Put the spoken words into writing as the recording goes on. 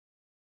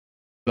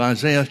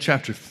Isaiah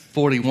chapter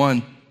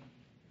 41.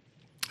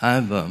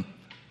 I've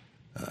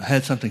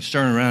had something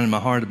stirring around in my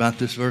heart about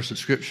this verse of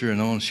Scripture,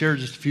 and I want to share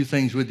just a few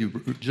things with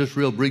you just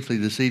real briefly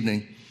this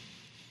evening.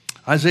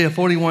 Isaiah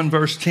 41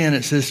 verse 10,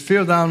 it says,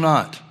 "Fear thou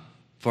not,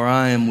 for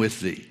I am with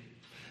thee.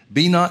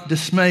 Be not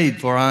dismayed,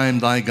 for I am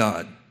thy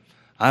God.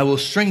 I will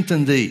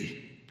strengthen thee,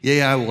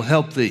 yea, I will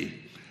help thee.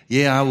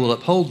 Yea, I will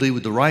uphold thee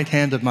with the right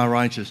hand of my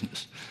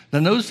righteousness." Now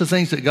notice the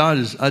things that God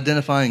is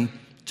identifying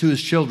to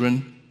his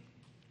children.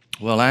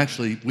 Well,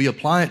 actually, we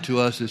apply it to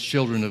us as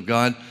children of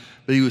God,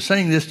 but he was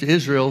saying this to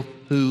Israel,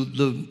 who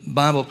the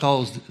Bible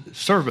calls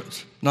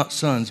servants, not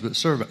sons, but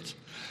servants.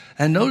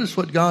 And notice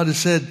what God has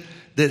said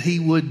that he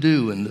would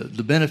do and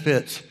the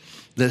benefits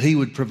that he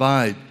would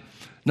provide.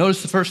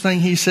 Notice the first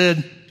thing he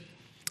said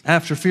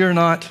after "Fear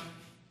not,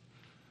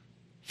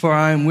 for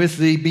I am with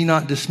thee. Be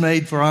not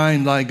dismayed, for I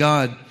am thy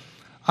God.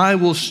 I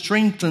will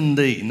strengthen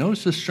thee."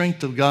 Notice the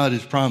strength of God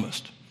is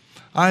promised.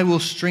 I will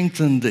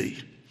strengthen thee.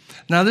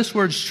 Now, this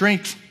word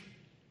strength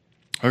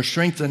or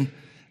strengthen,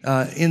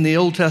 in the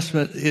Old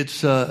Testament,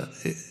 it's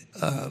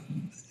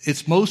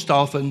most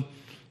often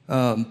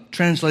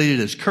translated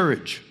as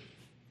courage.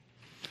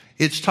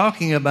 It's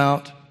talking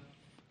about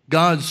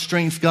God's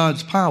strength,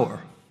 God's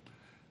power,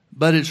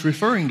 but it's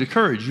referring to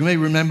courage. You may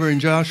remember in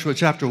Joshua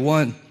chapter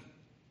 1,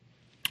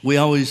 we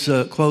always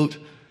quote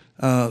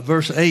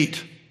verse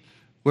 8,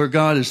 where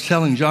God is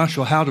telling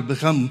Joshua how to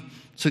become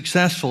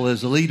successful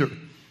as a leader.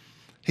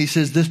 He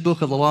says, "This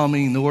book of the law,"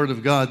 meaning the word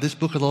of God, "this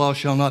book of the law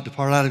shall not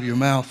depart out of your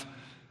mouth,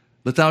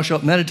 but thou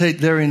shalt meditate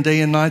therein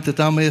day and night, that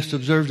thou mayest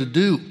observe to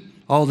do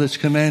all that's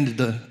commanded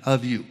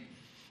of you.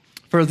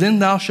 For then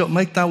thou shalt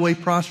make thy way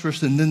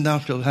prosperous, and then thou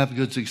shalt have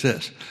good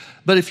success."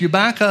 But if you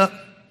back up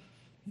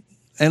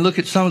and look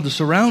at some of the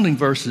surrounding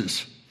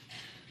verses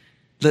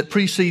that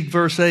precede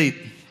verse 8,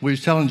 where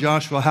he's telling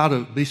Joshua how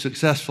to be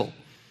successful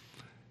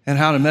and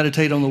how to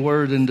meditate on the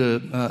word and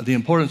the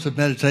importance of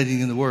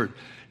meditating in the word,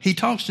 he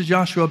talks to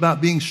Joshua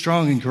about being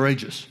strong and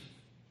courageous.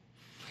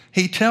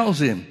 He tells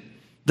him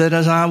that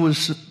as I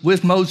was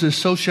with Moses,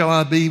 so shall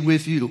I be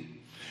with you.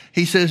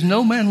 He says,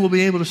 no man will be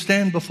able to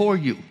stand before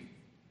you.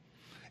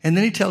 And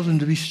then he tells him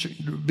to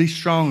be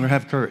strong or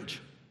have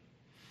courage.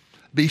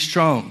 Be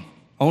strong.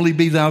 Only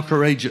be thou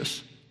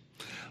courageous.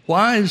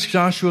 Why is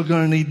Joshua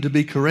going to need to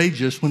be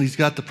courageous when he's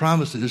got the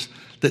promises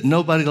that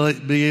nobody will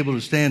be able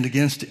to stand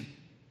against him?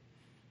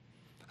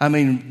 I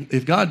mean,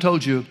 if God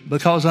told you,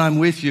 because I'm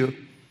with you,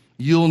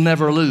 you'll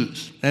never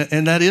lose.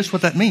 And that is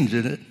what that means,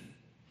 isn't it?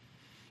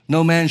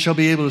 No man shall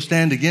be able to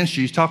stand against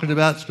you. He's talking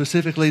about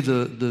specifically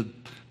the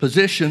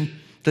position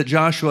that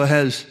Joshua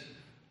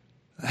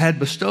had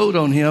bestowed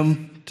on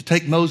him to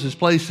take Moses'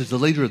 place as the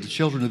leader of the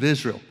children of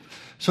Israel.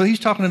 So he's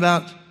talking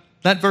about,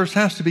 that verse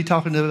has to be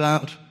talking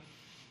about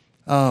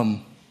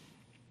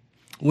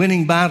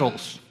winning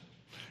battles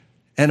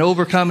and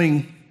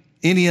overcoming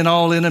any and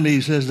all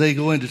enemies as they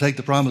go in to take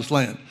the promised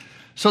land.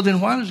 So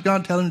then why does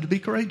God tell him to be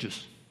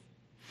courageous?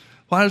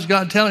 Why does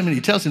God tell him? And he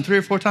tells him 3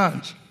 or 4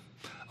 times,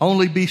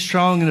 only be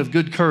strong and of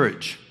good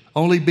courage.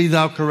 Only be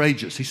thou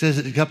courageous. He says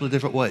it a couple of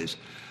different ways.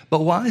 But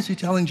why is he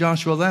telling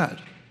Joshua that?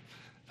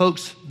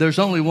 Folks, there's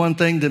only one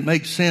thing that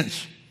makes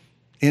sense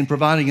in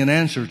providing an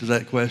answer to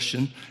that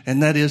question,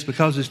 and that is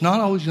because it's not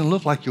always going to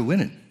look like you're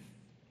winning.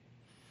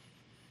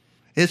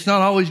 It's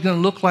not always going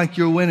to look like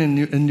you're winning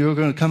and you're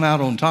going to come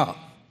out on top.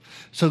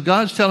 So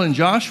God's telling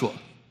Joshua,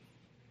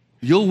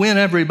 you'll win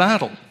every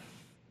battle.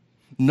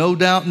 No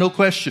doubt, no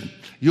question.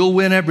 You'll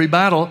win every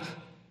battle,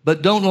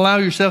 but don't allow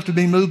yourself to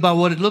be moved by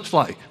what it looks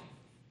like.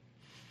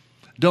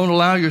 Don't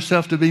allow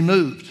yourself to be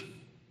moved.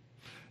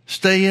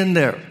 Stay in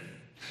there.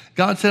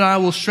 God said, I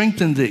will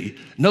strengthen thee.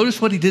 Notice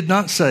what he did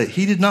not say.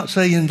 He did not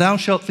say, and thou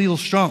shalt feel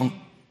strong.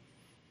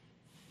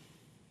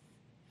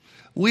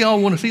 We all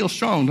want to feel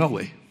strong, don't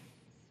we?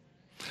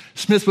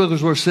 Smith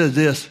Wigglesworth said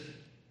this.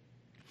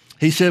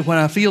 He said, when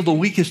I feel the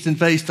weakest in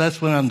faith,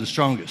 that's when I'm the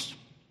strongest.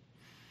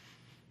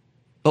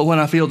 But when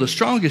I feel the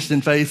strongest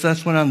in faith,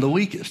 that's when I'm the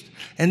weakest.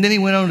 And then he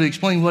went on to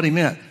explain what he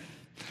meant.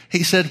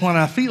 He said, when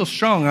I feel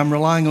strong, I'm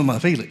relying on my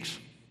feelings.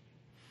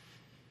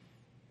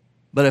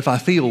 But if I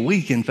feel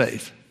weak in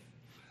faith,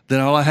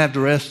 then all I have to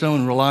rest on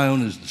and rely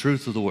on is the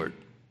truth of the word.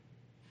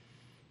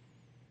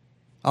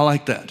 I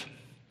like that.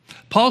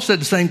 Paul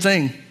said the same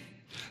thing.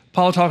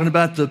 Paul talking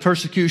about the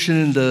persecution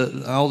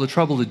and all the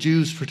trouble the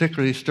Jews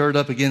particularly stirred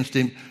up against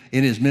him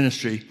in his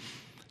ministry.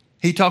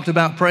 He talked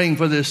about praying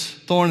for this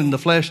thorn in the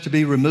flesh to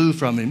be removed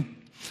from him.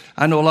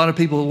 I know a lot of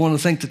people want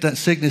to think that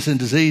that's sickness and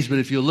disease, but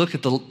if you look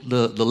at the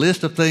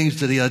list of things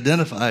that he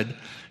identified,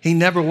 he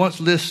never once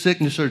lists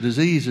sickness or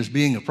disease as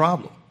being a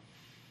problem.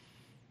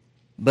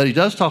 But he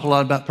does talk a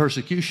lot about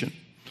persecution.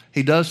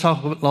 He does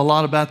talk a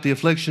lot about the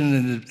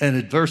affliction and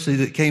adversity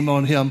that came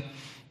on him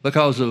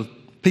because of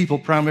people,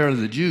 primarily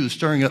the Jews,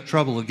 stirring up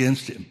trouble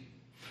against him,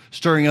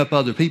 stirring up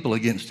other people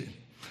against him.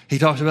 He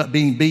talks about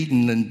being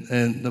beaten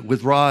and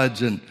with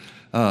rods and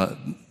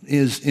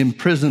his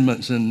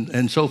imprisonments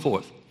and so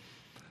forth.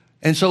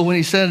 And so when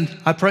he said,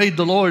 I prayed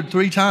the Lord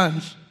 3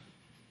 times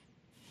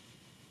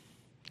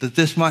that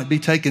this might be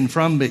taken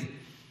from me,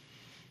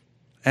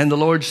 And the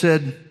Lord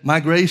said, my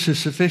grace is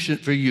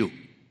sufficient for you.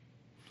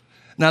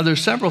 Now,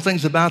 there's several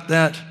things about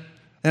that,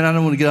 and I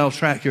don't want to get off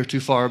track here too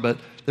far, but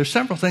there's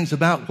several things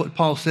about what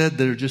Paul said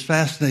that are just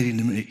fascinating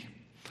to me.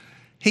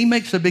 He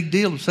makes a big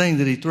deal of saying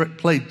that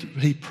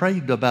he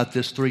prayed about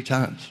this 3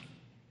 times.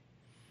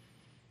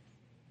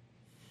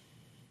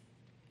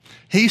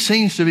 He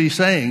seems to be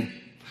saying,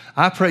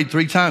 I prayed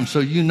 3 times, so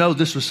you know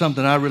this was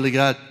something I really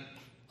got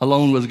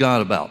alone with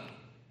God about.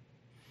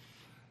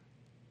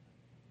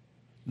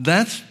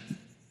 That's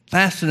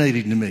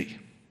fascinating to me,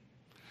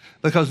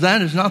 because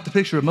that is not the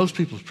picture of most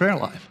people's prayer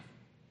life.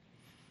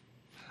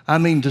 I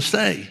mean, to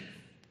say,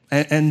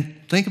 and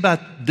think about,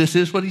 this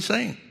is what he's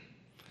saying.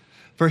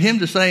 For him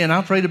to say, and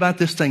I prayed about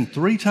this thing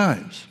 3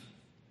 times.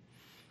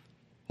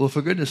 Well,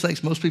 for goodness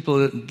sakes, most people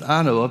that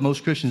I know of,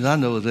 most Christians I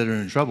know that are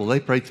in trouble, they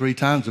pray 3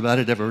 times about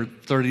it every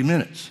 30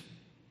 minutes.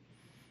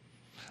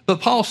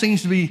 But Paul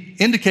seems to be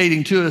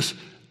indicating to us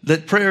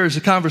that prayer is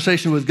a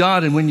conversation with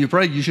God, and when you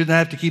pray, you shouldn't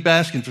have to keep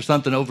asking for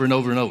something over and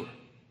over and over.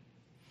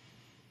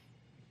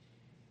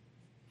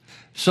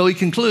 So he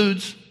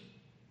concludes,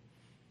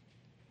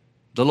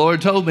 the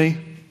Lord told me,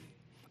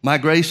 my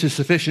grace is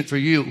sufficient for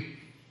you.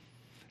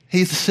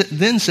 He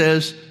then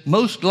says,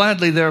 most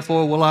gladly,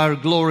 therefore, will I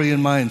glory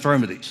in my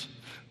infirmities.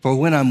 For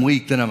when I'm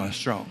weak, then am I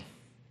strong.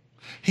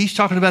 He's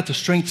talking about the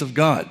strength of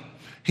God.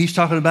 He's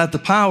talking about the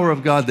power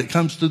of God that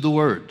comes through the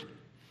Word.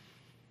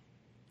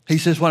 He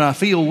says, when I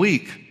feel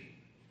weak.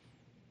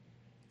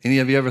 Any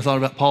of you ever thought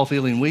about Paul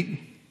feeling weak?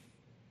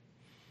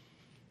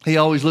 He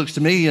always looks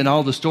to me in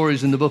all the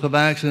stories in the book of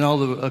Acts and all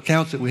the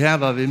accounts that we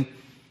have of him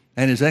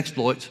and his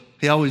exploits.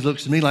 He always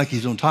looks to me like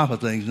he's on top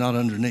of things, not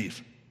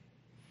underneath.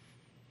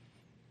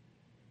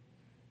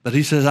 But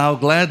he says, I'll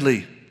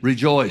gladly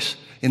rejoice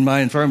in my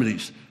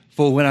infirmities.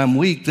 For when I'm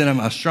weak, then am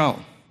I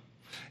strong.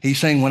 He's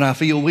saying when I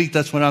feel weak,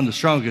 that's when I'm the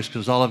strongest,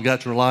 because all I've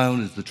got to rely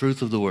on is the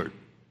truth of the Word.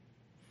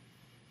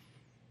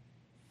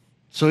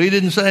 So he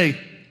didn't say,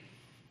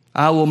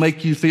 I will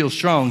make you feel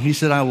strong. He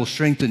said, I will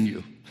strengthen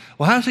you.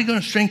 Well, how's he going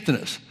to strengthen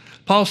us?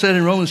 Paul said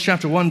in Romans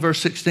chapter 1, verse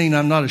 16,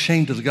 I'm not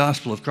ashamed of the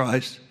gospel of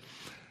Christ.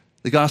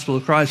 The gospel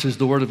of Christ is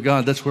the Word of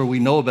God. That's where we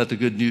know about the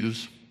good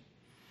news.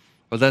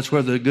 Or that's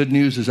where the good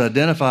news is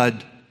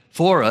identified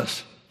for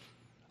us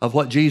of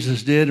what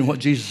Jesus did and what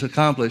Jesus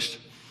accomplished.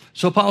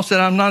 So Paul said,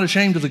 I'm not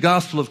ashamed of the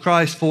gospel of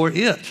Christ, for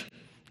it,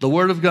 the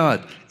Word of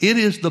God, it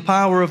is the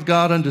power of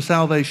God unto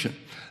salvation.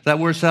 That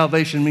word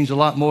salvation means a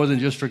lot more than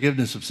just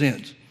forgiveness of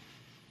sins.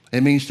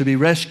 It means to be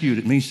rescued.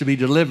 It means to be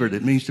delivered.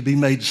 It means to be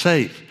made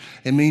safe.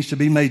 It means to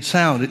be made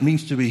sound. It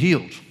means to be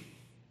healed.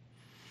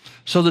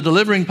 So the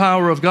delivering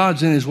power of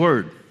God's in His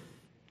Word.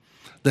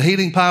 The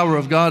healing power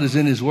of God is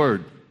in His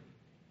Word.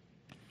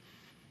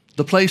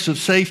 The place of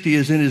safety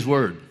is in His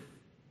Word.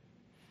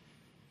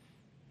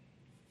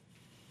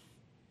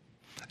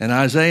 And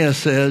Isaiah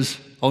says,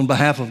 on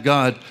behalf of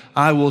God,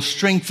 I will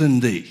strengthen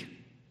thee.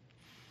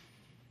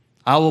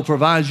 I will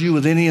provide you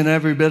with any and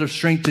every bit of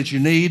strength that you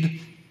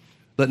need.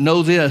 But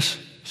know this,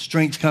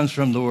 strength comes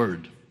from the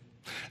Word.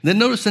 Then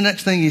notice the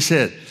next thing he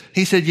said.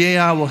 He said, yea,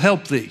 I will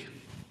help thee.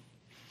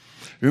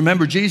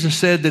 Remember, Jesus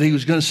said that he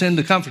was going to send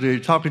the Comforter. He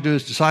was talking to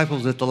his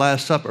disciples at the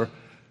Last Supper,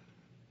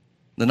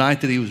 the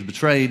night that he was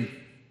betrayed.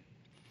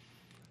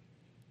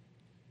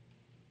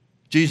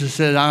 Jesus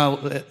said,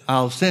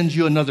 I'll send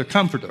you another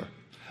Comforter.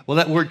 Well,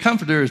 that word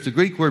comforter is the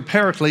Greek word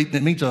paraclete, and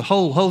it means a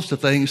whole host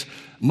of things.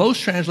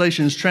 Most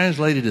translations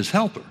translate it as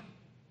helper.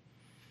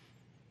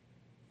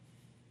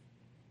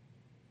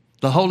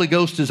 The Holy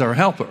Ghost is our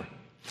helper.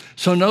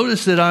 So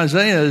notice that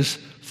Isaiah is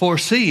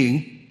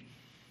foreseeing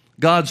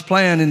God's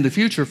plan in the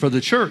future for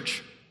the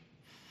church.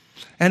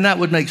 And that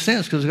would make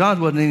sense, because God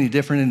wasn't any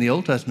different in the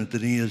Old Testament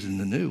than He is in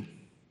the New.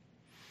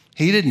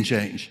 He didn't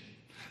change.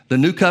 The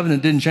New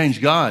Covenant didn't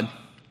change God.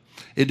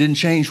 It didn't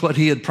change what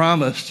He had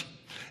promised.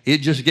 It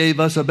just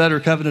gave us a better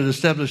covenant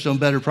established on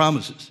better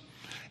promises.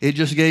 It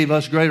just gave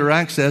us greater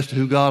access to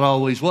who God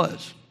always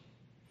was.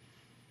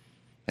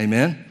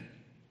 Amen?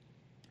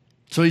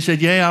 So He said,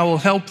 yea, I will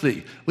help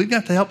thee. We've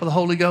got the help of the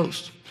Holy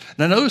Ghost.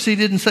 Now notice He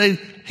didn't say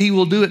He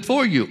will do it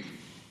for you.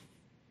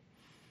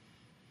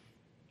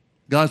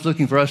 God's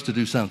looking for us to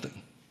do something.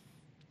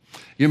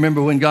 You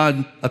remember when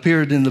God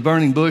appeared in the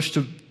burning bush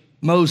to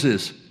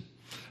Moses,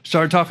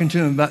 started talking to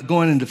him about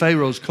going into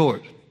Pharaoh's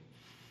court,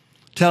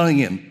 telling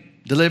him,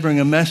 delivering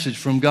a message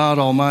from God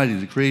Almighty,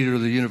 the creator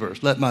of the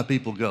universe, let my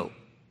people go.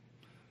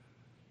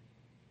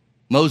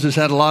 Moses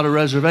had a lot of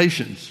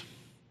reservations.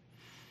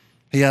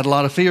 He had a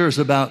lot of fears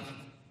about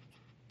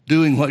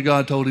doing what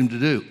God told him to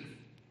do.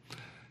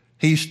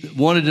 He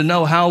wanted to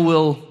know, how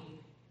will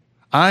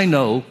I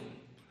know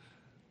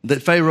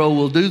that Pharaoh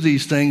will do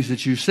these things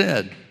that you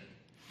said?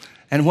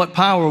 And what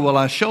power will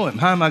I show him?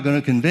 How am I going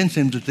to convince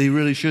him that he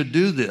really should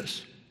do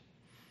this?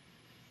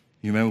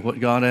 You remember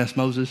what God asked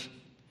Moses?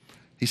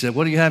 He said,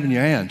 what do you have in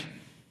your hand?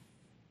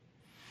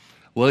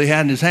 Well, he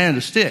had in his hand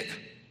a stick.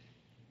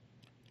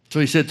 So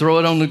he said, throw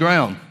it on the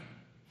ground.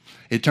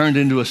 It turned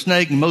into a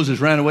snake, and Moses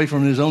ran away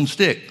from his own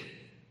stick.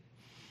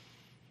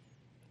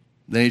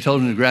 Then he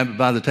told him to grab it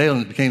by the tail,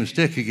 and it became a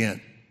stick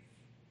again.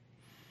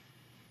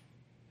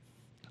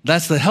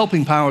 That's the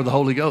helping power of the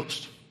Holy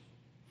Ghost.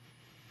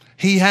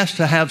 He has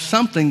to have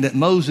something that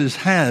Moses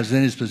has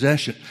in his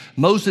possession.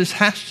 Moses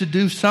has to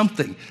do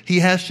something. He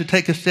has to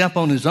take a step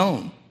on his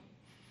own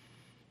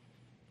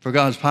for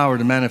God's power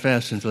to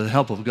manifest and for the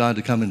help of God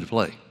to come into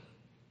play.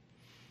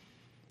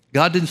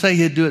 God didn't say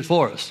he'd do it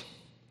for us.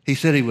 He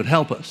said he would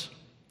help us.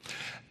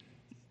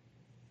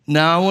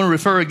 Now, I want to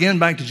refer again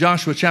back to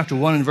Joshua chapter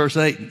 1 and verse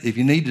 8. If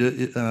you need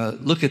to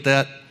look at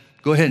that,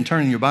 go ahead and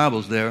turn in your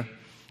Bibles there.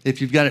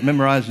 If you've got it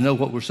memorized and know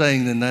what we're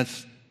saying, then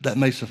that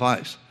may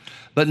suffice.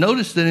 But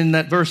notice that in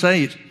that verse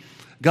 8,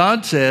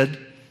 God said,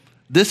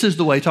 this is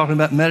the way, talking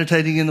about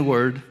meditating in the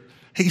Word.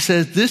 He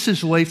says, this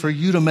is the way for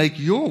you to make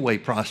your way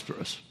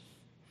prosperous.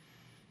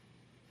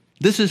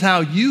 This is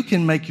how you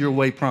can make your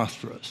way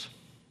prosperous.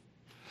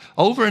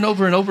 Over and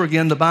over and over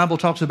again, the Bible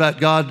talks about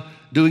God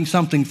doing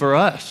something for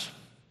us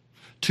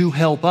to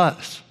help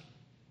us.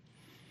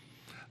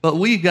 But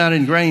we've got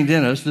ingrained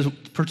in us,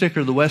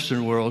 particularly the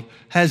Western world,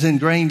 has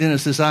ingrained in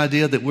us this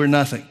idea that we're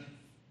nothing.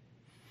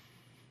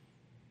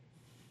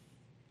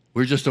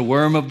 We're just a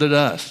worm of the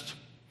dust.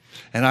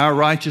 And our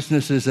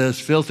righteousness is as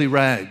filthy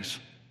rags.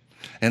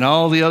 And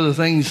all the other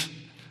things,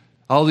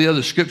 all the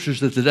other scriptures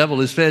that the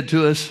devil has fed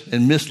to us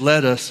and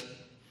misled us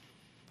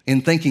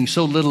in thinking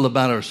so little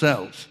about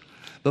ourselves.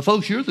 But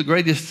folks, you're the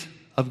greatest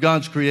of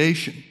God's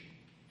creation.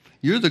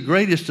 You're the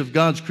greatest of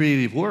God's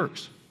creative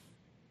works.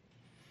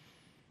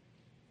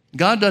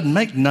 God doesn't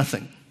make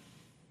nothing.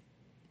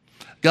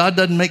 God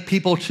doesn't make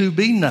people to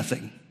be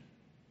nothing.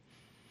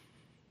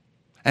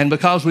 And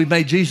because we've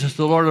made Jesus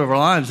the Lord of our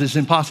lives, it's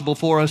impossible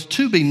for us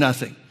to be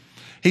nothing.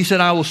 He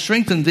said, I will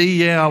strengthen thee,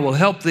 yea, I will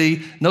help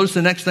thee. Notice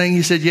the next thing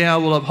he said, yea, I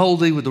will uphold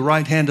thee with the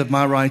right hand of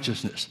my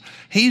righteousness.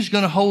 He's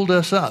going to hold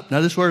us up.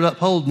 Now this word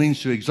uphold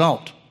means to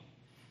exalt.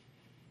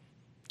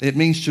 It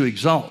means to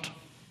exalt.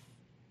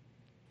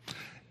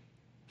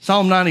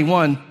 Psalm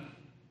 91,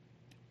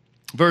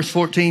 verse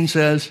 14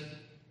 says,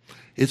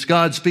 it's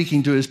God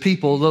speaking to his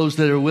people, those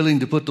that are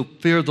willing to put the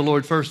fear of the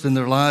Lord first in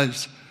their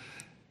lives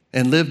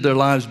and live their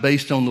lives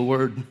based on the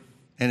word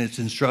and its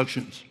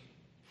instructions.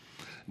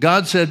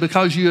 God said,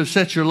 because you have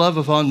set your love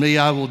upon me,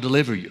 I will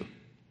deliver you.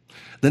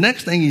 The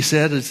next thing he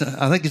said, is,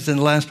 I think it's in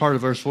the last part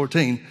of verse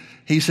 14,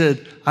 he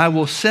said, I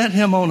will set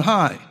him on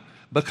high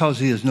because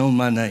he has known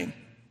my name.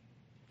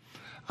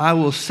 I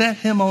will set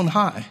him on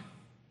high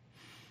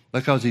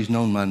because he's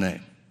known my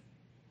name.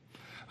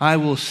 I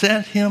will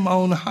set him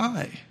on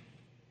high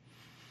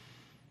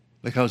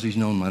because he's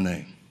known my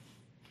name.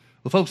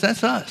 Well, folks,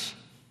 that's us.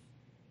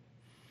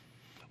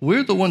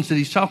 We're the ones that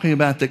he's talking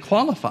about that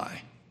qualify.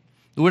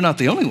 We're not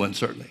the only ones,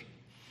 certainly.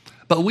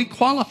 But we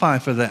qualify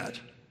for that.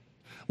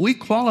 We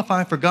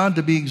qualify for God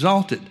to be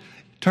exalted.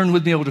 Turn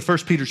with me over to 1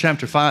 Peter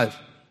chapter 5.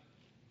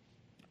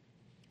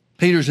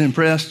 Peter's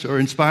impressed or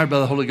inspired by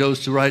the Holy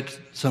Ghost to write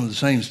some of the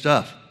same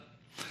stuff.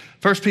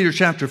 1 Peter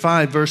chapter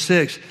 5, verse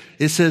 6,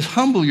 it says,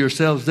 humble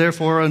yourselves,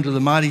 therefore, under the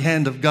mighty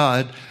hand of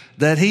God,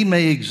 that he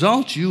may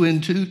exalt you in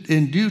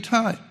due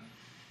time.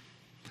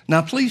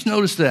 Now, please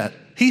notice that.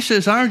 He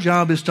says our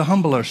job is to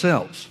humble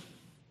ourselves.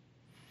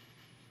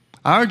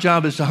 Our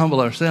job is to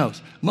humble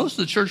ourselves. Most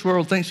of the church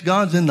world thinks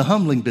God's in the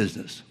humbling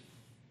business.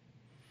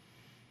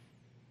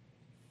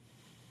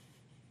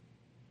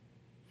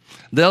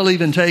 They'll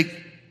even take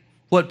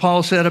what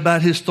Paul said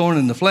about his thorn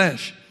in the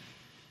flesh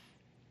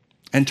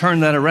and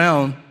turn that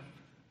around,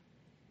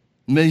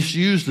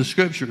 misuse the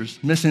scriptures,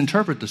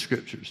 misinterpret the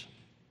scriptures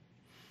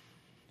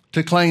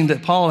to claim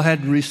that Paul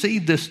had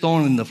received this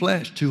thorn in the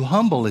flesh to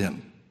humble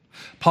him.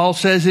 Paul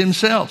says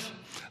himself,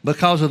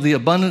 because of the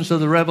abundance of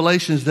the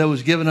revelations that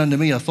was given unto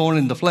me, a thorn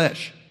in the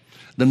flesh,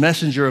 the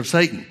messenger of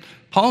Satan.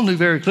 Paul knew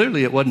very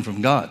clearly it wasn't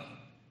from God.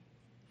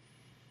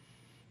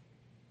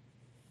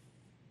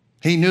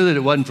 He knew that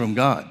it wasn't from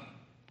God.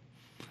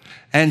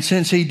 And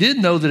since he did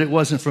know that it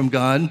wasn't from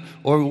God,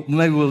 or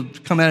maybe we'll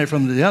come at it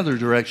from the other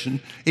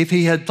direction, if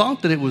he had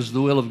thought that it was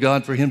the will of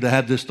God for him to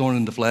have this thorn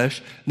in the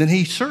flesh, then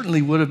he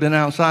certainly would have been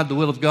outside the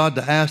will of God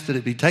to ask that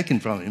it be taken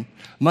from him,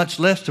 much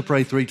less to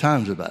pray 3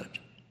 times about it.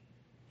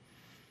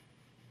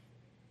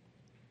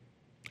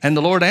 And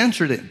the Lord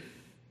answered him,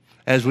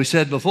 as we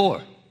said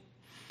before.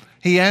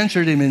 He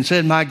answered him and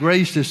said, my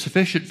grace is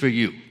sufficient for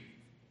you,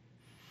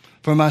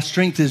 for my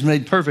strength is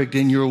made perfect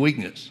in your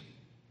weakness.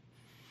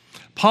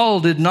 Paul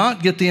did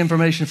not get the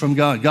information from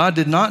God. God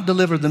did not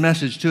deliver the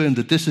message to him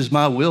that this is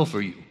my will for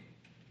you.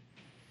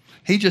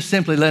 He just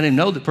simply let him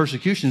know that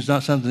persecution is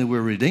not something that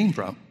we're redeemed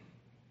from.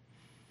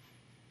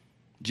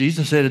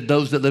 Jesus said,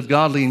 those that live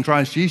godly in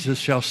Christ Jesus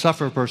shall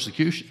suffer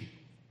persecution.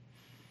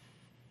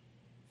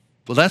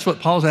 Well, that's what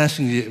Paul's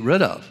asking to get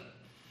rid of.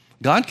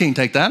 God can't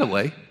take that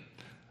away.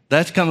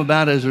 That's come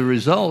about as a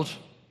result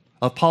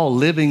of Paul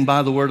living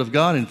by the word of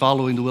God and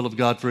following the will of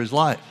God for his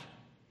life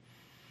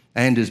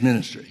and his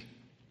ministry.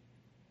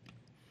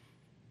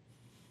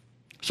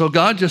 So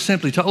God just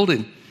simply told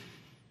him,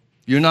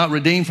 you're not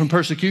redeemed from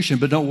persecution,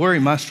 but don't worry,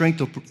 my strength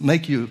will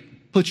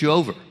put you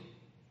over.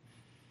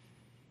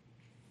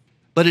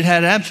 But it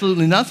had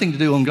absolutely nothing to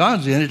do on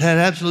God's end. It had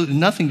absolutely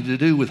nothing to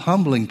do with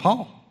humbling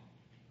Paul.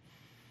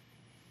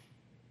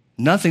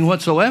 Nothing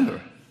whatsoever.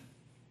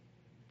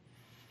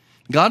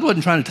 God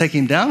wasn't trying to take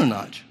him down a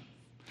notch.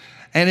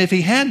 And if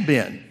he had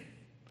been,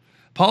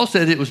 Paul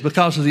said it was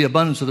because of the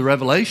abundance of the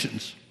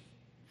revelations.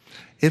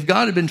 If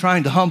God had been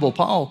trying to humble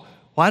Paul,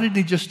 why didn't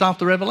he just stop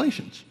the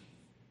revelations?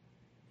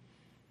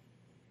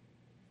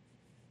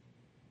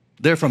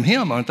 They're from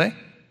him, aren't they?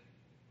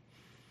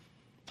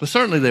 Well,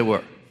 certainly they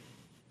were.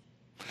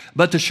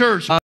 But the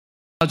church,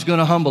 God's going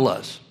to humble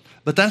us.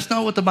 But that's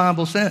not what the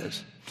Bible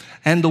says.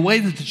 And the way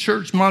that the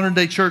church, modern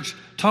day church,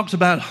 talks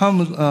about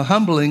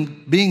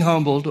humbling, being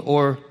humbled,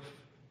 or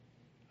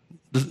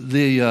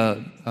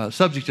the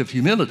subject of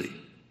humility,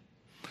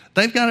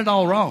 they've got it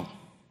all wrong.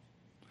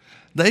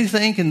 They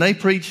think and they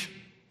preach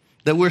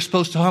that we're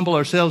supposed to humble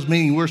ourselves,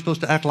 meaning we're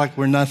supposed to act like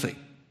we're nothing.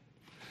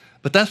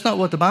 But that's not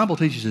what the Bible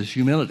teaches us,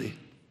 humility.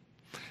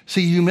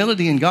 See,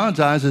 humility in God's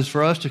eyes is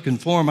for us to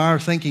conform our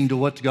thinking to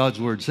what God's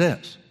Word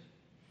says.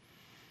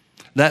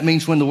 That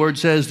means when the Word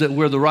says that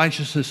we're the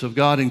righteousness of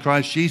God in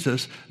Christ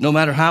Jesus, no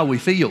matter how we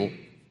feel,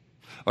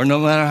 or no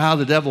matter how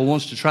the devil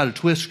wants to try to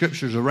twist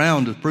scriptures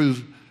around to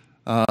prove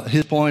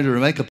his point or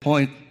make a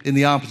point in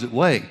the opposite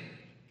way,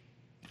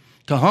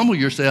 to humble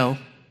yourself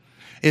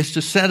is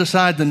to set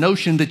aside the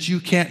notion that you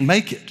can't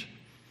make it,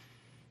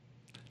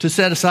 to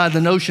set aside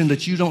the notion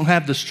that you don't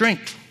have the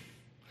strength,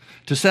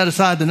 to set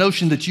aside the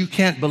notion that you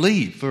can't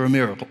believe for a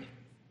miracle,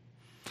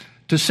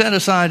 to set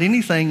aside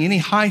anything, any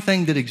high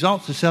thing that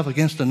exalts itself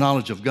against the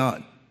knowledge of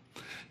God.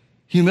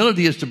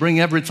 Humility is to bring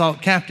every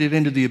thought captive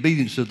into the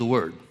obedience of the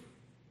Word.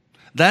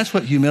 That's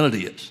what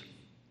humility is.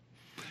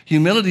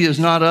 Humility is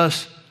not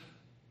us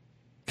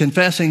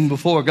confessing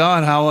before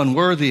God how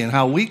unworthy and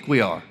how weak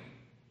we are.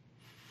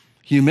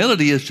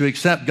 Humility is to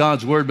accept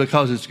God's Word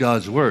because it's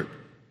God's Word,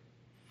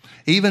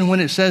 even when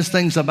it says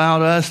things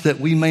about us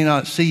that we may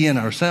not see in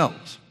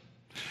ourselves,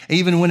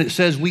 even when it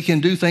says we can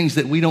do things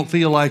that we don't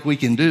feel like we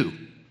can do.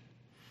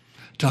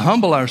 To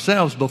humble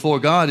ourselves before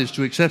God is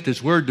to accept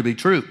His Word to be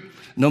true,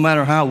 no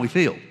matter how we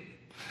feel,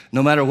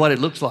 no matter what it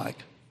looks like.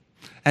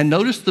 And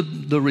notice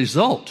the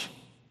result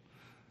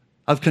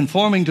of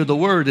conforming to the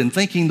Word and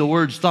thinking the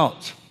Word's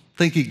thoughts,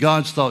 thinking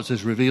God's thoughts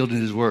as revealed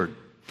in His Word.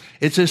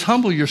 It says,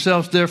 humble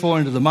yourselves therefore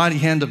into the mighty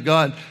hand of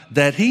God,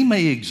 that He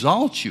may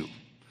exalt you.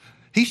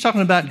 He's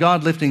talking about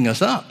God lifting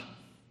us up,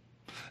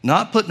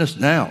 not putting us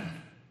down,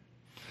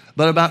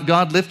 but about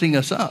God lifting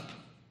us up.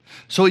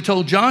 So He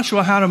told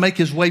Joshua how to make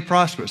his way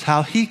prosperous,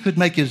 how he could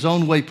make his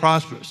own way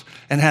prosperous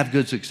and have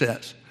good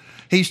success.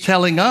 He's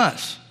telling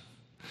us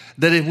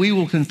that if we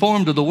will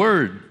conform to the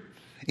Word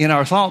in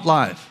our thought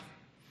life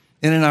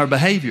and in our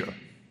behavior,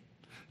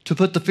 to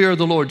put the fear of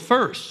the Lord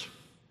first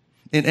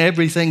in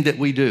everything that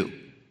we do.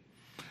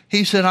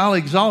 He said, I'll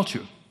exalt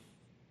you.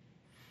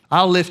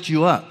 I'll lift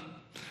you up.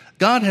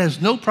 God has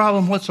no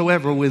problem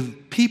whatsoever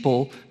with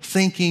people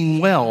thinking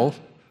well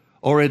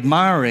or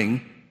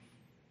admiring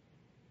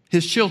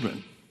His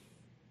children.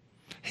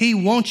 He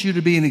wants you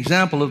to be an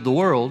example of the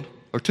world,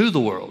 or to the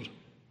world,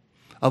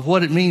 of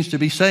what it means to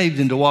be saved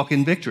and to walk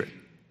in victory.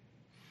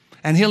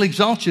 And He'll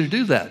exalt you to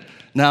do that.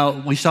 Now,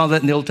 we saw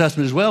that in the Old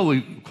Testament as well.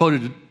 We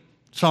quoted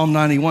Psalm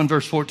 91,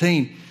 verse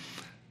 14.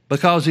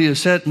 Because He has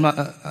set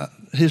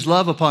His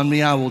love upon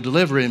me, I will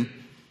deliver him.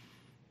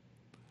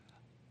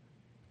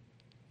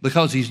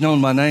 Because He's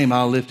known my name,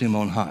 I'll lift him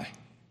on high.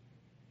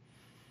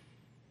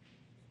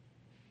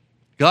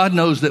 God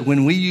knows that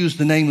when we use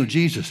the name of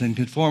Jesus and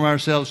conform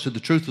ourselves to the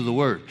truth of the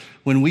Word,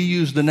 when we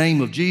use the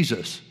name of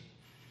Jesus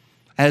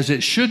as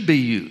it should be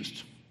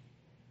used,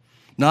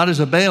 not as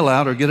a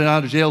bailout or get an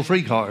out of jail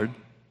free card,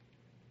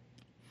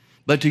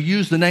 but to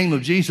use the name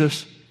of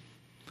Jesus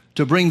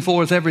to bring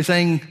forth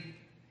everything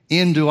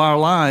into our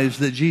lives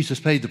that Jesus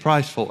paid the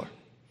price for,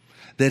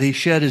 that He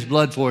shed His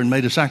blood for and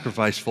made a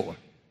sacrifice for.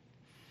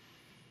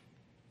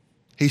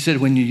 He said,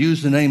 when you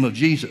use the name of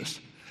Jesus,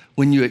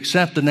 when you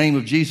accept the name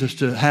of Jesus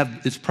to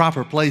have its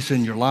proper place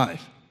in your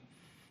life,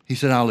 He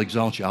said, I'll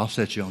exalt you, I'll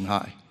set you on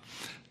high.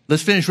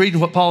 Let's finish reading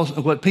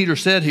what Peter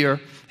said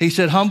here. He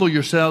said, humble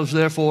yourselves,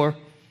 therefore,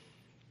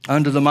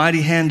 under the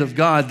mighty hand of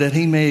God, that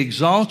He may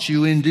exalt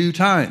you in due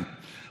time.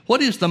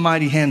 What is the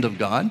mighty hand of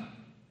God?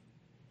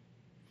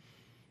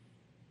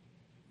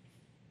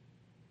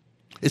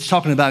 It's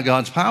talking about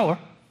God's power.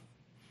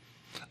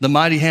 The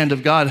mighty hand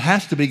of God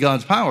has to be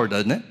God's power,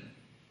 doesn't it?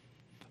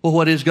 Well,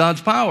 what is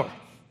God's power?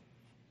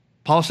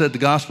 Paul said the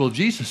gospel of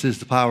Jesus is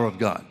the power of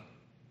God.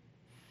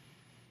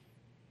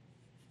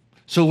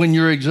 So when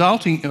you're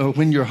exalting, or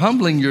when you're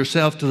humbling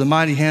yourself to the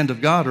mighty hand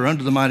of God or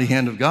under the mighty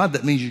hand of God,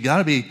 that means you've got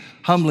to be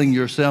humbling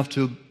yourself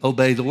to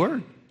obey the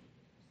Word.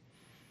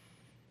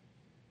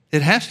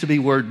 It has to be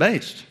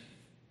Word-based.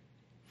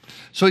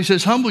 So he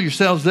says, humble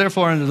yourselves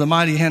therefore under the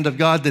mighty hand of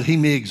God, that He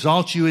may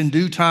exalt you in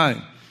due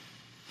time.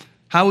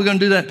 How are we going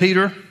to do that,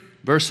 Peter?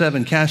 Verse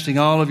 7, casting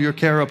all of your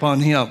care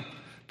upon Him,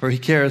 for He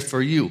careth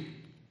for you.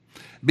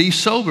 Be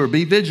sober,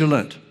 be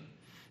vigilant,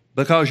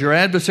 because your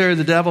adversary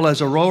the devil,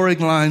 as a roaring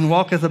lion,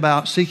 walketh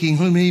about, seeking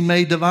whom he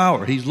may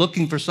devour. He's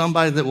looking for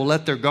somebody that will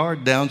let their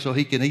guard down so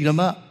he can eat them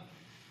up.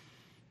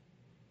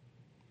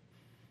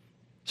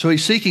 So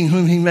he's seeking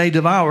whom he may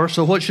devour.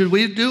 So what should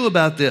we do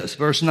about this?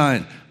 Verse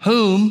 9.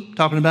 Whom,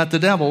 talking about the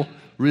devil,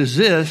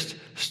 resist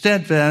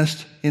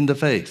steadfast in the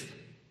faith.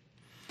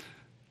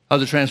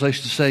 Other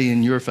translations say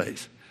in your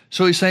faith.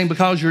 So he's saying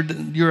because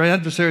your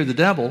adversary, the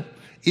devil,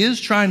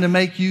 is trying to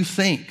make you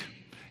think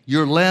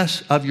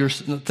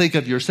think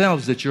of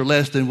yourselves that you're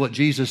less than what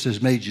Jesus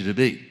has made you to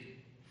be.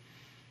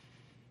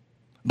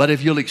 But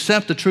if you'll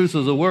accept the truth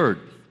of the word,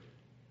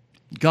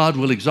 God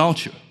will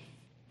exalt you.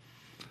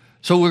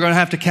 So we're going to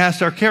have to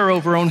cast our care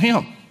over on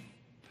him.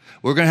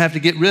 We're going to have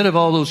to get rid of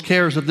all those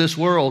cares of this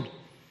world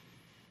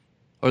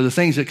or the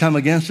things that come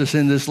against us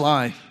in this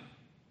life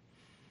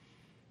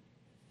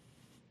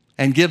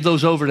and give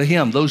those over to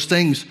him. Those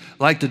things,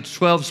 like the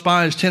 12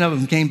 spies, 10 of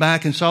them came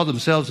back and saw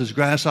themselves as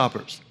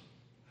grasshoppers.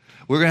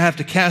 We're going to have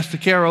to cast the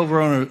care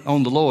over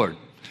on the Lord.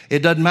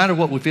 It doesn't matter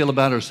what we feel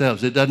about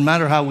ourselves. It doesn't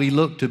matter how we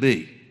look to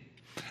be.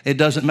 It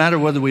doesn't matter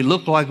whether we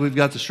look like we've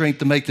got the strength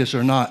to make this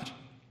or not.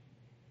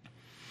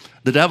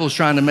 The devil's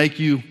trying to make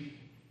you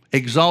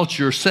exalt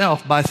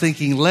yourself by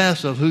thinking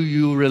less of who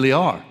you really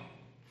are.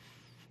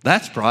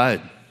 That's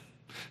pride.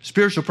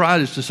 Spiritual pride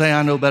is to say,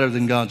 I know better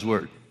than God's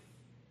word.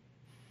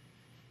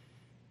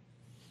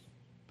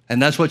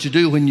 And that's what you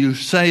do when you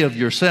say of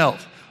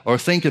yourself or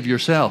think of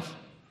yourself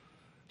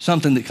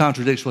something that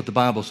contradicts what the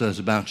Bible says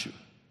about you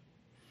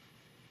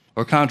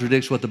or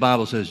contradicts what the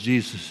Bible says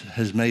Jesus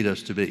has made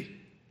us to be.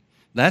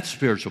 That's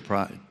spiritual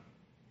pride.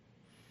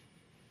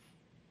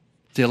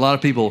 See, a lot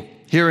of people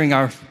hearing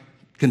our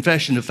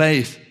confession of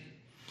faith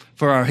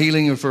for our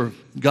healing or for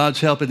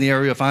God's help in the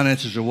area of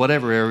finances or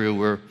whatever area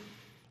we're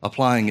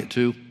applying it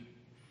to.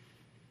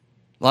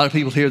 A lot of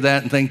people hear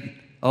that and think,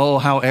 oh,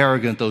 how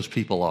arrogant those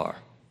people are.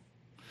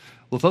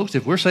 Well, folks,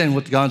 if we're saying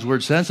what God's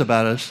word says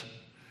about us,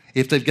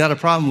 if they've got a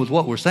problem with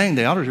what we're saying,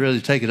 they ought to really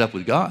take it up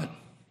with God.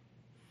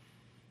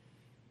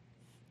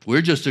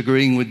 We're just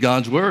agreeing with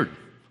God's word,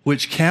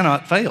 which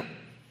cannot fail.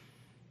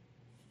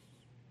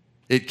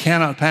 It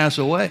cannot pass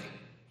away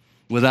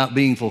without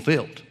being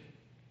fulfilled.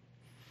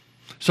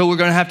 So we're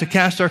going to have to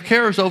cast our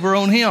cares over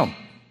on him.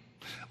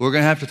 We're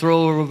going to have to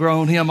throw over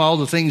on him all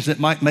the things that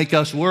might make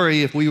us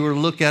worry if we were to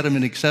look at them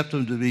and accept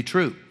them to be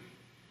true.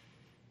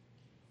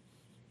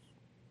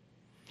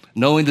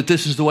 Knowing that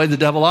this is the way the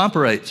devil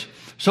operates.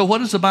 So what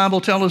does the Bible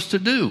tell us to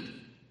do?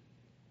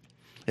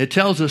 It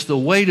tells us the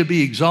way to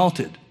be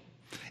exalted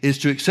is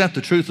to accept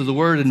the truth of the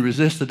word and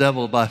resist the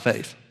devil by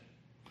faith.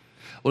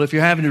 Well, if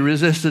you're having to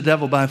resist the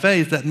devil by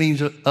faith, that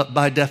means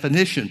by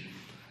definition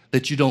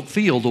that you don't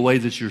feel the way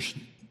that you're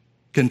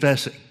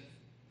confessing,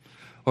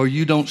 or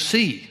you don't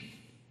see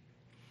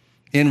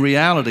in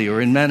reality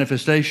or in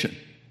manifestation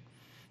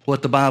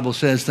what the Bible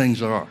says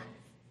things are.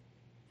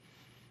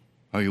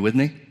 Are you with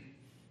me?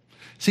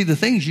 See, the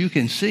things you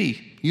can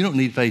see, you don't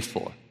need faith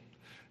for.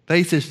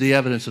 Faith is the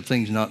evidence of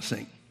things not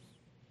seen.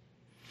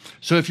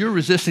 So if you're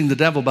resisting the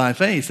devil by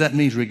faith, that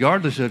means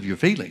regardless of your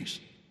feelings,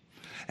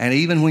 and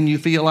even when you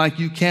feel like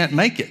you can't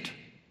make it,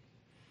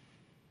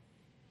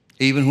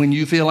 even when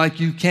you feel like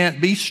you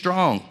can't be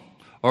strong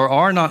or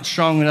are not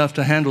strong enough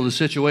to handle the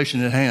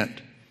situation at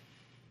hand,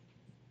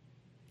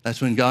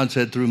 that's when God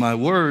said, through my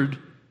word,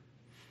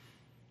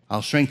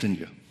 I'll strengthen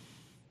you.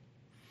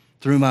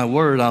 Through my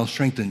word, I'll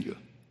strengthen you.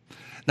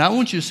 Now, I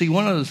want you to see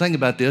one other thing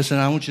about this, and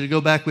I want you to go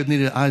back with me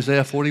to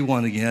Isaiah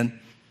 41 again.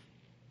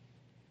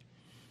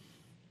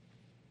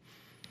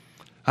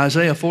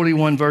 Isaiah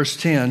 41, verse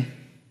 10.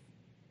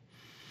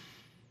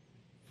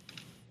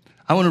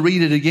 I want to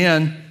read it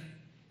again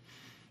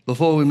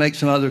before we make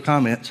some other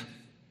comments.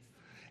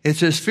 It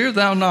says, fear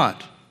thou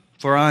not,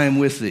 for I am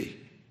with thee.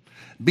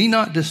 Be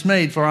not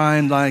dismayed, for I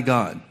am thy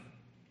God.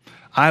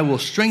 I will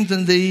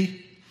strengthen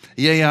thee,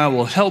 yea, I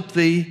will help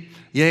thee,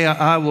 yea,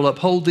 I will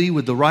uphold thee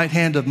with the right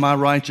hand of my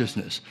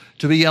righteousness.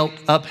 To be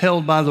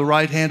upheld by the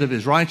right hand of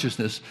his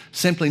righteousness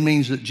simply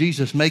means that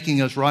Jesus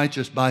making us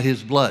righteous by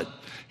his blood,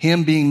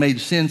 him being made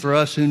sin for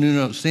us who knew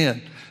no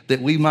sin,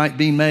 that we might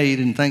be made,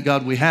 and thank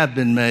God we have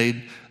been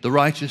made, the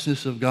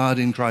righteousness of God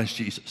in Christ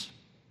Jesus.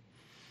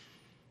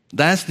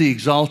 That's the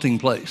exalting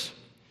place.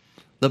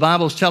 The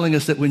Bible's telling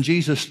us that when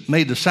Jesus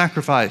made the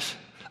sacrifice,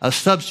 a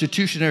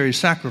substitutionary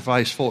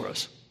sacrifice for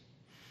us,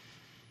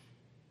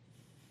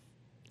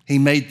 he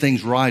made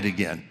things right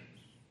again.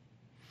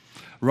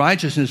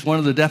 Righteousness, one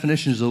of the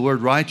definitions of the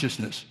word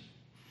righteousness,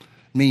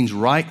 means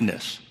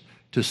rightness,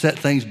 to set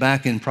things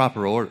back in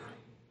proper order.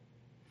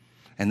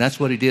 And that's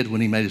what he did when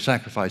he made a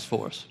sacrifice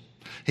for us.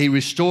 He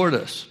restored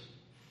us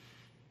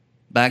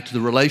back to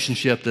the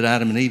relationship that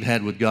Adam and Eve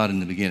had with God in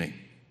the beginning.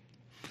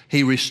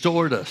 He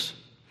restored us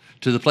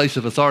to the place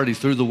of authority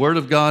through the word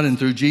of God and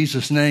through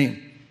Jesus' name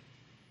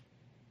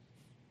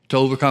to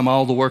overcome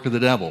all the work of the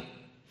devil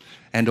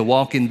and to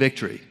walk in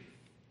victory.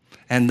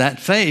 And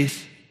that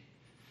faith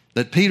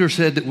that Peter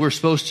said that we're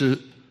supposed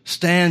to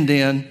stand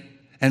in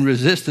and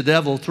resist the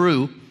devil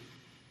through,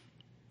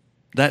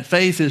 that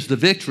faith is the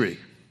victory.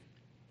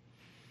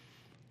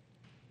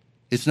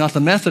 It's not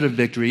the method of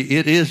victory,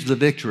 it is the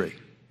victory,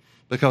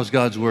 because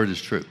God's word is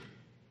true.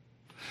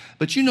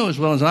 But you know as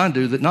well as I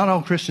do that not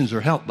all Christians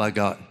are helped by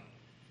God.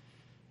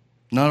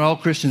 Not all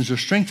Christians are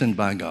strengthened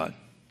by God.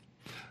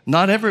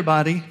 Not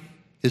everybody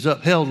is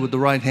upheld with the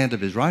right hand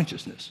of his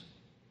righteousness.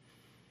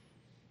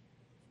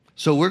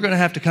 So we're going to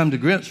have to come to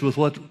grips with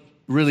what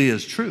really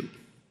is true.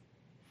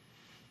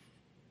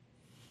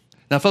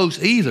 Now,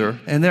 folks, either,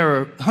 and there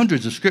are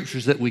hundreds of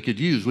scriptures that we could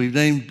use. We've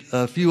named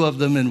a few of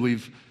them and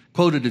we've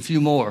quoted a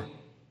few more.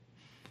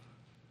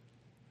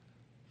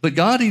 But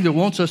God either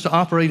wants us to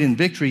operate in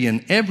victory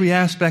in every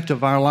aspect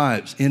of our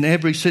lives, in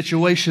every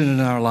situation in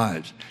our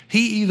lives.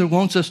 He either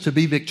wants us to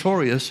be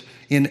victorious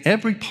in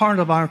every part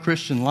of our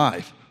Christian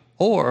life,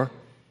 or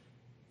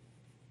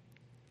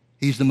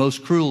he's the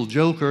most cruel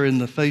joker in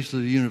the face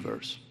of the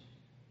universe.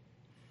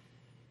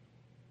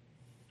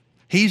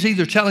 He's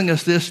either telling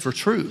us this for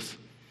truth,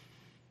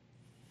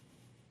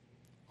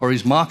 or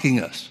he's mocking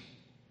us.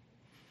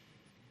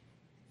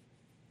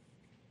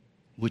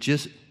 Which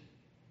is it?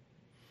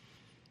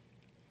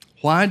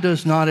 Why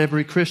does not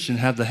every Christian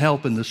have the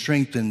help and the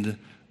strength and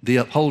the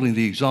upholding,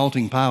 the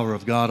exalting power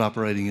of God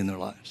operating in their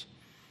lives?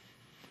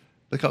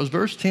 Because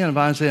verse 10 of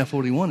Isaiah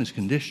 41 is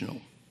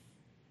conditional.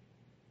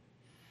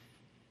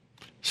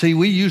 See,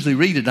 we usually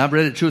read it. I've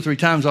read it 2 or 3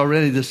 times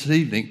already this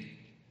evening.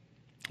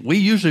 We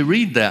usually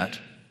read that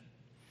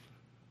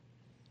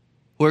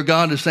where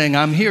God is saying,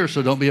 I'm here,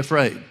 so don't be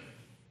afraid.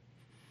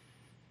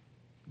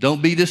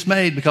 Don't be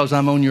dismayed because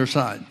I'm on your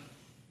side.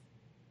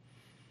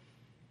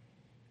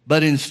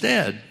 But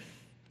instead,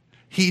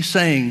 he's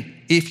saying,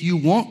 if you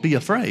won't be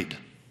afraid,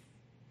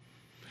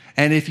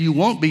 and if you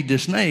won't be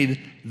dismayed,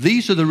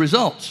 these are the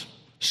results: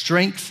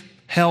 strength,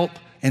 help,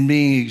 and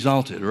being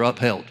exalted or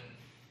upheld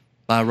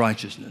by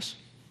righteousness.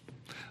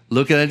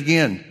 Look at it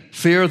again.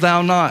 Fear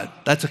thou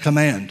not. That's a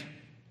command.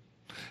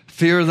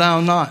 Fear thou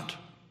not.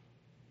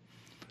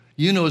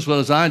 You know as well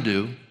as I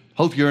do,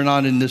 hope you're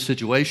not in this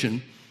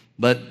situation,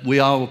 but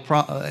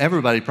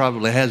everybody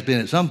probably has been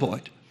at some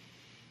point.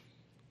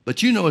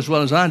 But you know as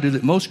well as I do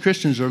that most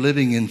Christians are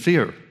living in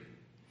fear,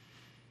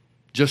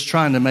 just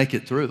trying to make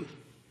it through.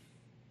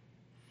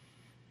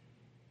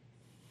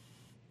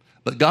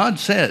 But God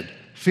said,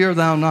 fear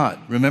thou not.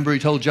 Remember, he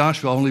told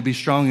Joshua, only be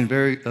strong and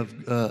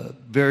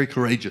very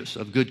courageous,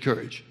 of good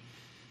courage.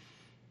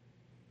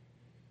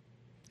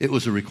 It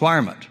was a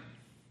requirement.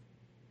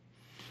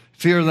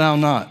 Fear thou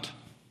not.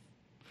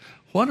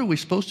 What are we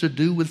supposed to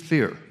do with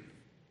fear?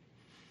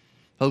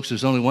 Folks,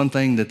 there's only one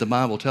thing that the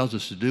Bible tells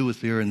us to do with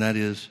fear, and that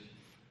is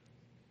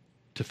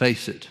to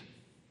face it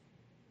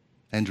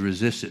and to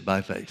resist it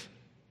by faith.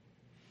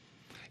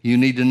 You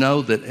need to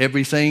know that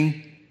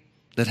everything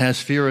that has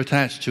fear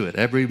attached to it,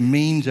 every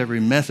means, every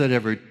method,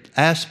 every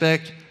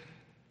aspect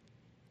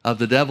of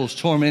the devil's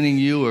tormenting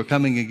you or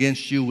coming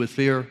against you with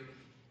fear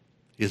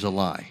is a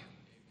lie.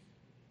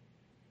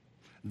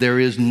 There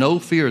is no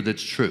fear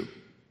that's true.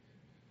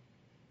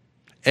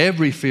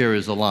 Every fear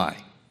is a lie.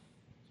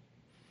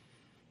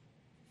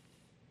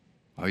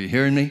 Are you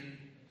hearing me?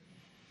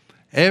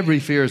 Every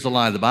fear is a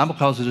lie. The Bible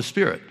calls it a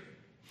spirit.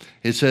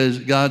 It says,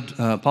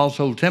 Paul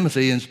told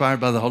Timothy, inspired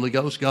by the Holy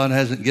Ghost, God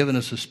hasn't given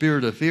us a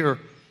spirit of fear,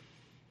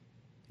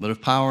 but of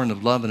power and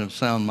of love and of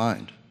sound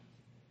mind.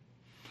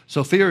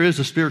 So fear is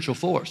a spiritual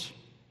force.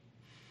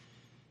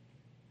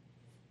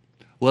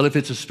 Well, if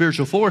it's a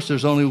spiritual force,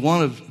 there's only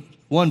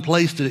one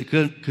place that it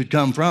could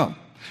come from.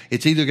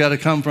 It's either got to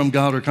come from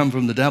God or come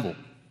from the devil.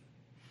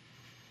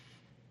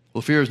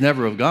 Well, fear is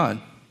never of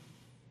God.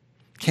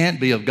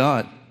 Can't be of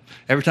God.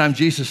 Every time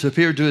Jesus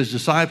appeared to his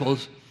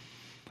disciples,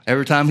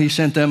 every time he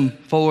sent them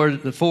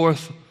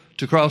forth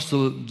to cross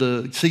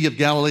the Sea of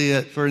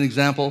Galilee, for an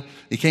example,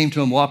 he came to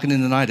them walking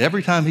in the night.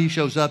 Every time he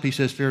shows up, he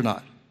says, fear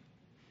not.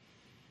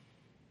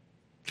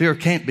 Fear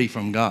can't be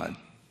from God.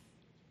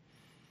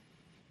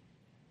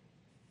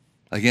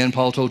 Again,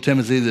 Paul told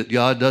Timothy that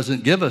God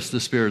doesn't give us the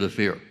spirit of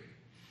fear.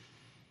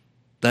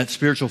 That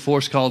spiritual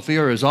force called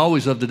fear is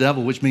always of the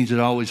devil, which means it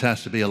always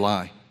has to be a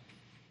lie.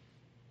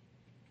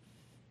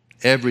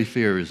 Every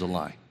fear is a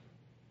lie.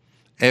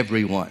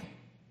 Every one.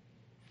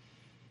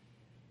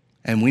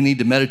 And we need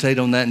to meditate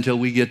on that until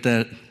we get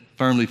that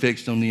firmly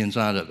fixed on the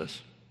inside of us.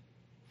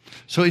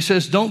 So he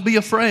says, don't be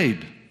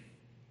afraid.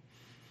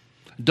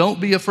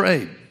 Don't be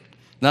afraid.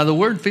 Now, the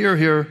word fear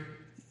here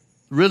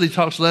really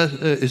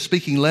is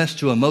speaking less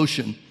to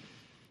emotion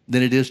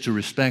than it is to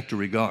respect or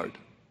regard.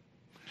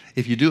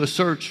 If you do a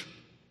search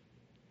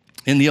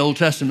in the Old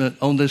Testament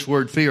on this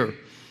word fear,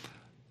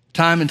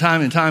 time and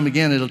time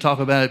again, it'll talk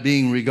about it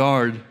being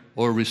regard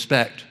or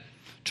respect,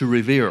 to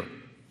revere.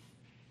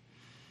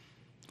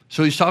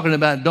 So he's talking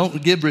about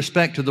don't give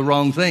respect to the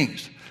wrong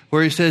things.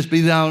 Where he says,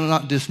 be thou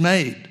not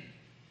dismayed.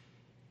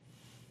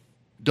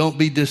 Don't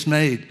be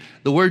dismayed.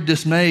 The word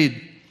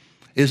dismayed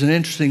is an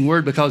interesting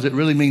word because it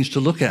really means to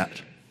look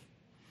at.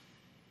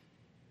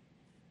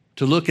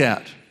 To look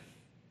at.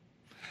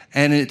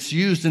 And it's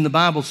used in the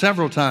Bible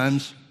several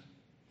times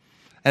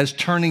as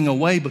turning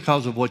away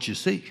because of what you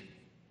see.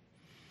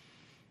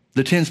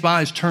 The 10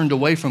 spies turned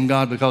away from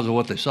God because of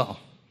what they saw.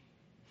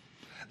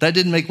 That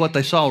didn't make what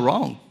they saw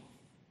wrong.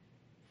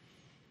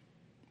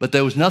 But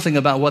there was nothing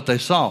about what they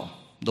saw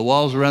the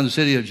walls around the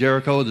city of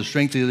Jericho, the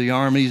strength of the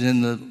armies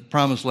in the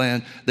promised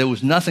land. There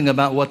was nothing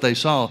about what they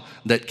saw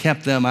that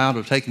kept them out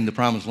of taking the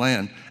promised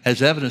land,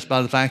 as evidenced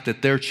by the fact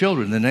that their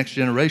children, the next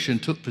generation,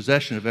 took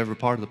possession of every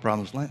part of the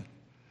promised land.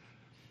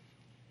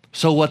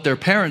 So what their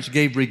parents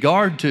gave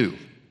regard to,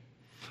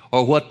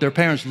 or what their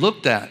parents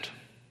looked at,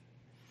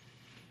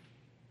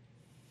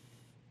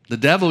 the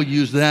devil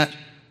used that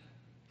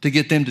to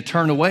get them to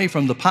turn away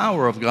from the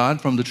power of God,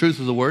 from the truth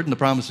of the word and the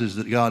promises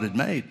that God had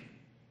made.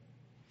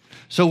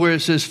 So where it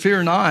says,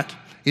 fear not,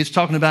 it's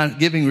talking about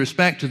giving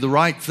respect to the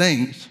right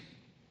things.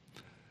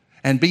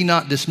 And be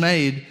not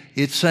dismayed,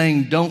 it's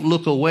saying don't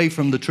look away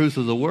from the truth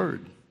of the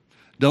word.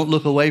 Don't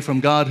look away from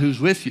God who's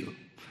with you.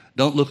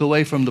 Don't look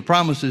away from the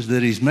promises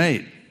that he's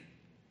made.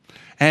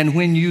 And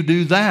when you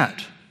do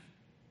that,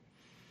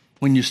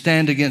 when you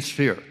stand against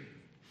fear,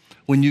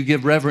 when you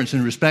give reverence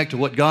and respect to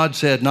what God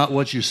said, not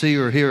what you see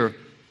or hear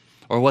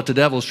or what the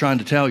devil's trying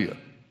to tell you,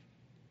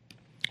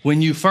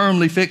 when you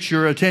firmly fix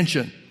your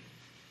attention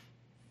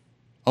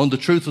on the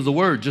truth of the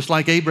word, just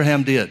like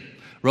Abraham did.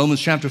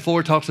 Romans chapter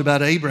 4 talks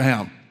about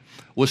Abraham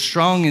was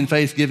strong in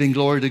faith, giving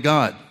glory to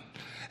God.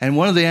 And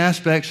one of the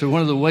aspects, or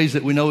one of the ways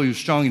that we know he was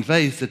strong in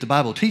faith that the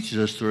Bible teaches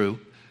us through,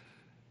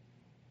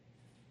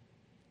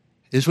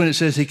 is when it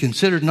says he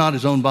considered not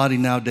his own body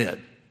now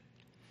dead.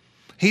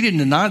 He didn't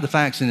deny the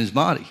facts in his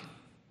body,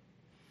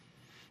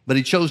 but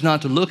he chose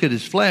not to look at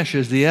his flesh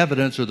as the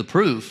evidence or the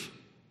proof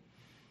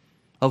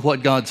of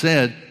what God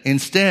said.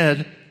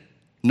 Instead,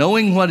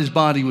 knowing what his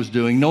body was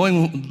doing,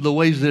 knowing the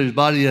ways that his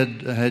body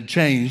had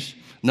changed,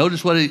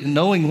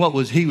 knowing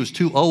what he was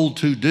too old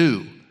to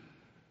do,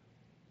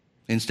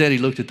 instead he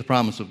looked at the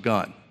promise of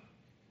God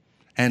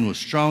and was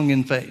strong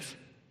in faith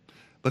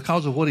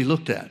because of what he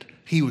looked at.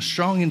 He was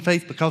strong in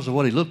faith because of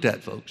what he looked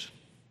at, folks.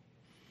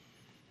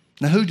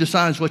 Now, who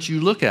decides what you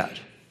look at?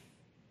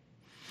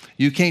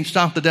 You can't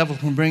stop the devil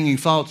from bringing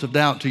thoughts of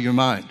doubt to your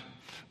mind,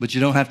 but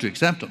you don't have to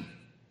accept them.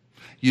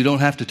 You don't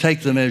have to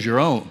take them as your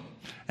own.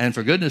 And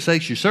for goodness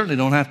sakes, you certainly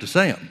don't have to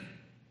say them.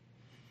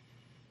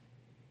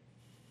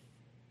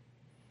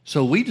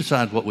 So we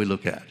decide what we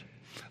look at.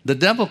 The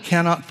devil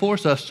cannot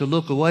force us to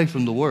look away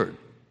from the word.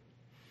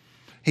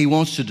 He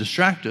wants to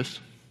distract us.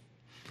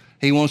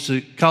 He wants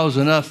to cause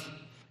enough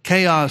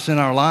chaos in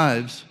our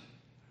lives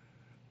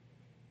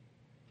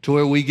to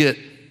where we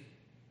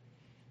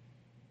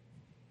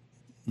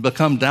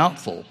become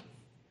doubtful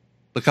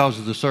because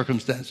of the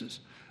circumstances.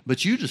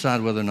 But you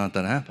decide whether or not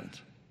that happens.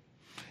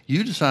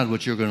 You decide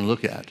what you're going to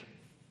look at.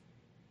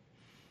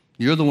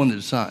 You're the one that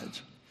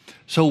decides.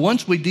 So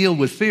once we deal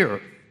with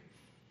fear,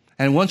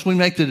 and once we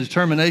make the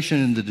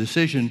determination and the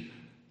decision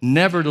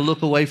never to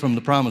look away from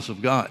the promise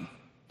of God,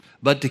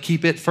 but to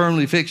keep it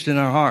firmly fixed in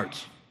our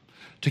hearts,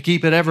 to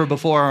keep it ever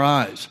before our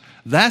eyes,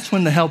 that's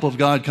when the help of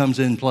God comes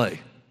in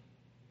play.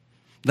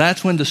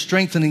 That's when the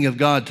strengthening of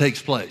God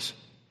takes place.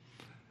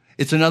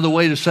 It's another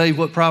way to say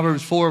what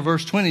Proverbs 4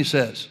 verse 20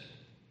 says.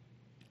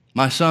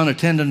 My son,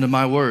 attend unto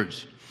my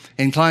words.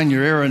 Incline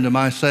your ear unto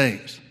my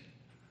sayings.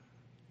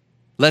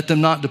 Let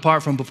them not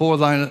depart from before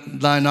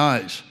thine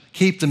eyes.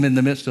 Keep them in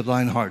the midst of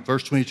thine heart.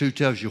 Verse 22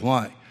 tells you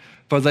why.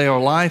 For they are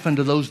life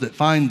unto those that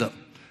find them.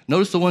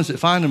 Notice the ones that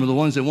find them are the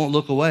ones that won't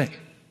look away.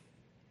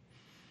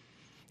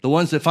 The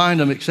ones that find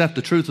them accept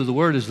the truth of the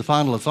word as the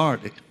final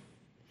authority.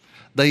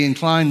 They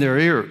incline their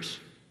ears.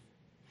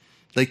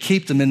 They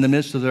keep them in the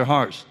midst of their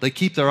hearts. They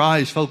keep their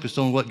eyes focused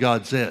on what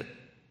God said.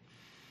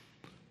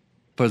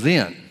 For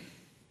then,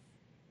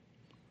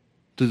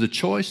 through the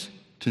choice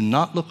to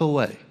not look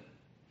away,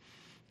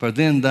 for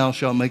then thou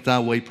shalt make thy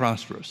way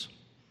prosperous.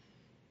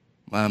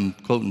 I'm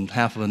quoting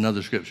half of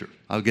another scripture.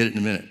 I'll get it in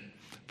a minute.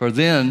 For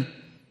then,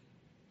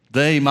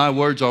 my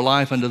words, are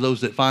life unto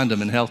those that find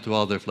them and health to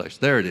all their flesh.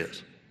 There it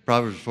is.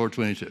 Proverbs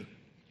 4:22.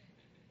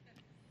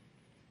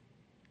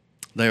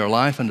 They are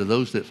life unto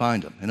those that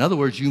find them. In other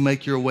words, you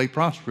make your way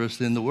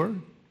prosperous in the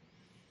word.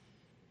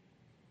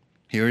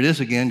 Here it is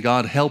again,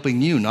 God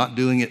helping you, not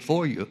doing it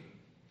for you,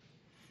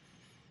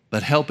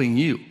 but helping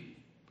you.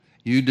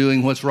 You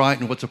doing what's right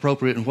and what's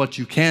appropriate and what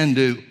you can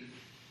do,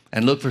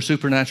 and look for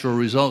supernatural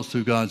results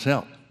through God's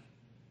help.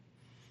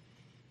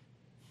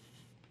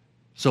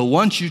 So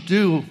once you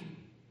do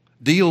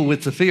deal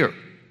with the fear,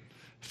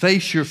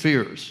 face your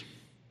fears.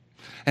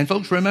 And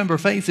folks, remember,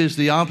 faith is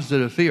the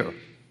opposite of fear.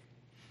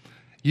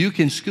 You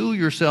can school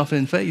yourself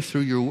in faith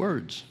through your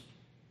words.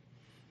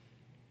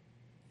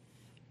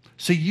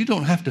 See, you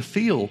don't have to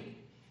feel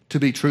to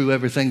be true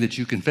everything that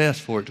you confess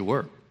for it to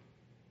work.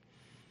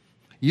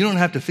 You don't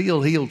have to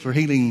feel healed for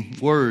healing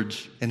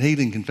words and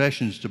healing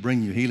confessions to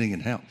bring you healing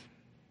and health.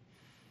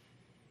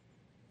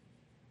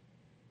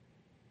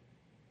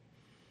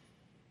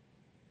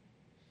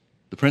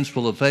 The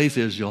principle of faith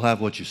is you'll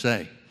have what you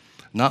say,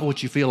 not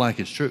what you feel like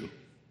is true.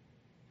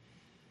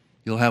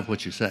 You'll have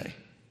what you say.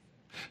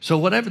 So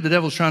whatever the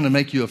devil's trying to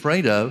make you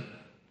afraid of,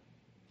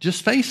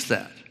 just face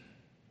that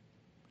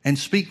and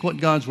speak what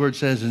God's word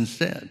says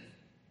instead.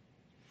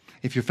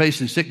 If you're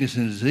facing sickness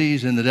and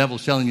disease and the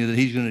devil's telling you that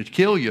he's going to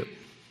kill you,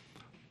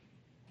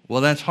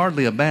 well, that's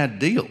hardly a bad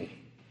deal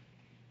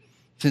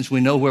since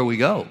we know where we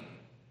go.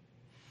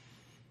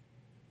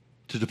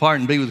 To depart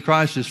and be with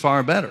Christ is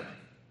far better.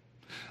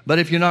 But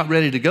if you're not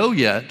ready to go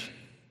yet,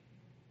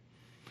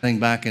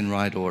 think back in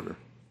right order.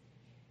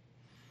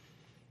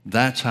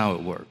 That's how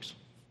it works.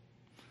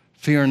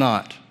 Fear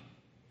not.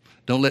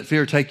 Don't let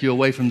fear take you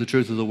away from the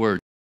truth of the word.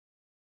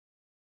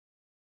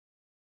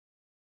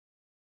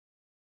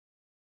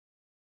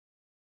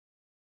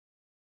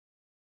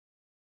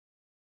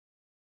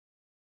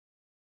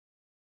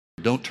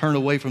 Don't turn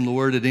away from the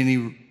word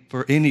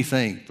for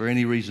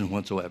any reason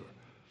whatsoever.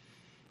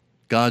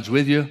 God's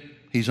with you.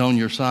 He's on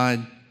your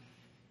side.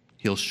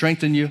 He'll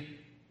strengthen you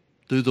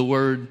through the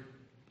word.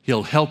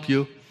 He'll help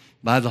you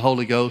by the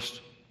Holy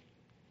Ghost.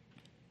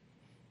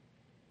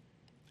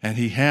 And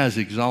he has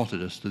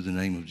exalted us through the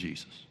name of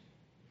Jesus.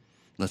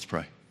 Let's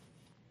pray.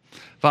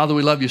 Father,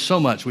 we love you so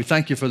much. We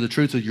thank you for the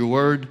truth of your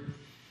word.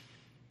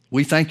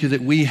 We thank you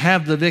that we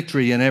have the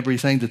victory in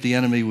everything that the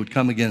enemy would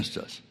come against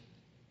us.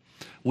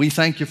 We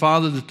thank you,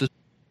 Father,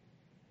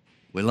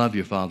 we love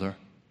you, Father.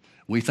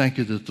 We thank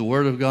you that the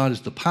word of God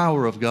is the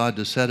power of God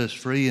to set us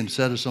free and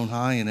set us on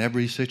high in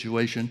every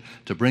situation,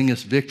 to bring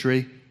us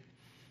victory.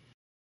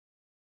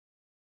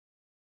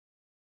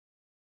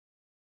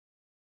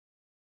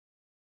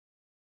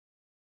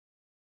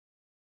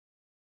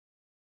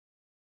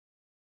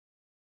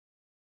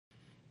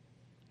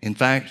 In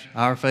fact,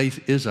 our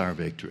faith is our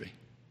victory,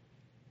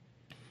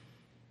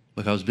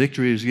 because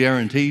victory is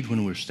guaranteed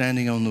when we're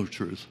standing on the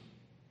truth,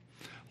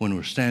 when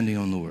we're standing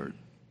on the word.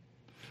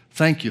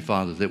 Thank you,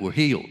 Father, that we're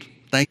healed.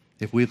 Thank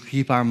you if we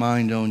keep our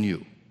mind on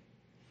you,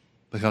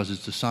 because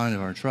it's the sign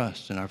of our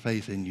trust and our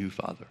faith in you,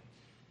 Father.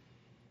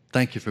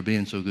 Thank you for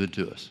being so good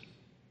to us.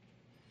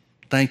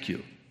 Thank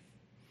you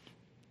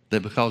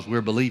that because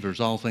we're believers,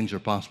 all things are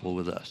possible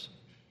with us.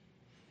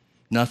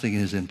 Nothing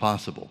is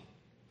impossible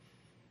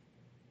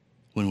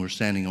when we're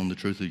standing on the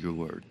truth of your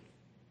word.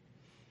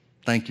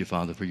 Thank you,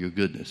 Father, for your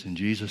goodness. In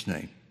Jesus'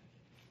 name,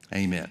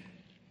 amen.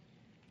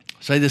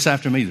 Say this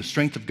after me. The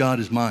strength of God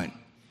is mine.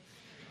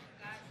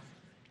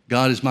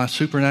 God is my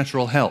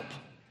supernatural help.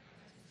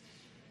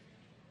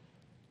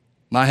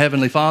 My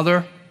heavenly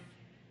Father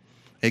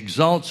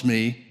exalts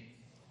me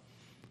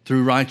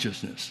through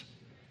righteousness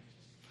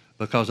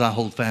because I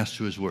hold fast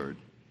to his word.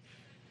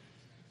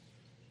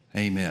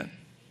 Amen.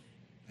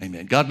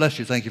 Amen. God bless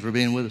you. Thank you for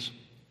being with us.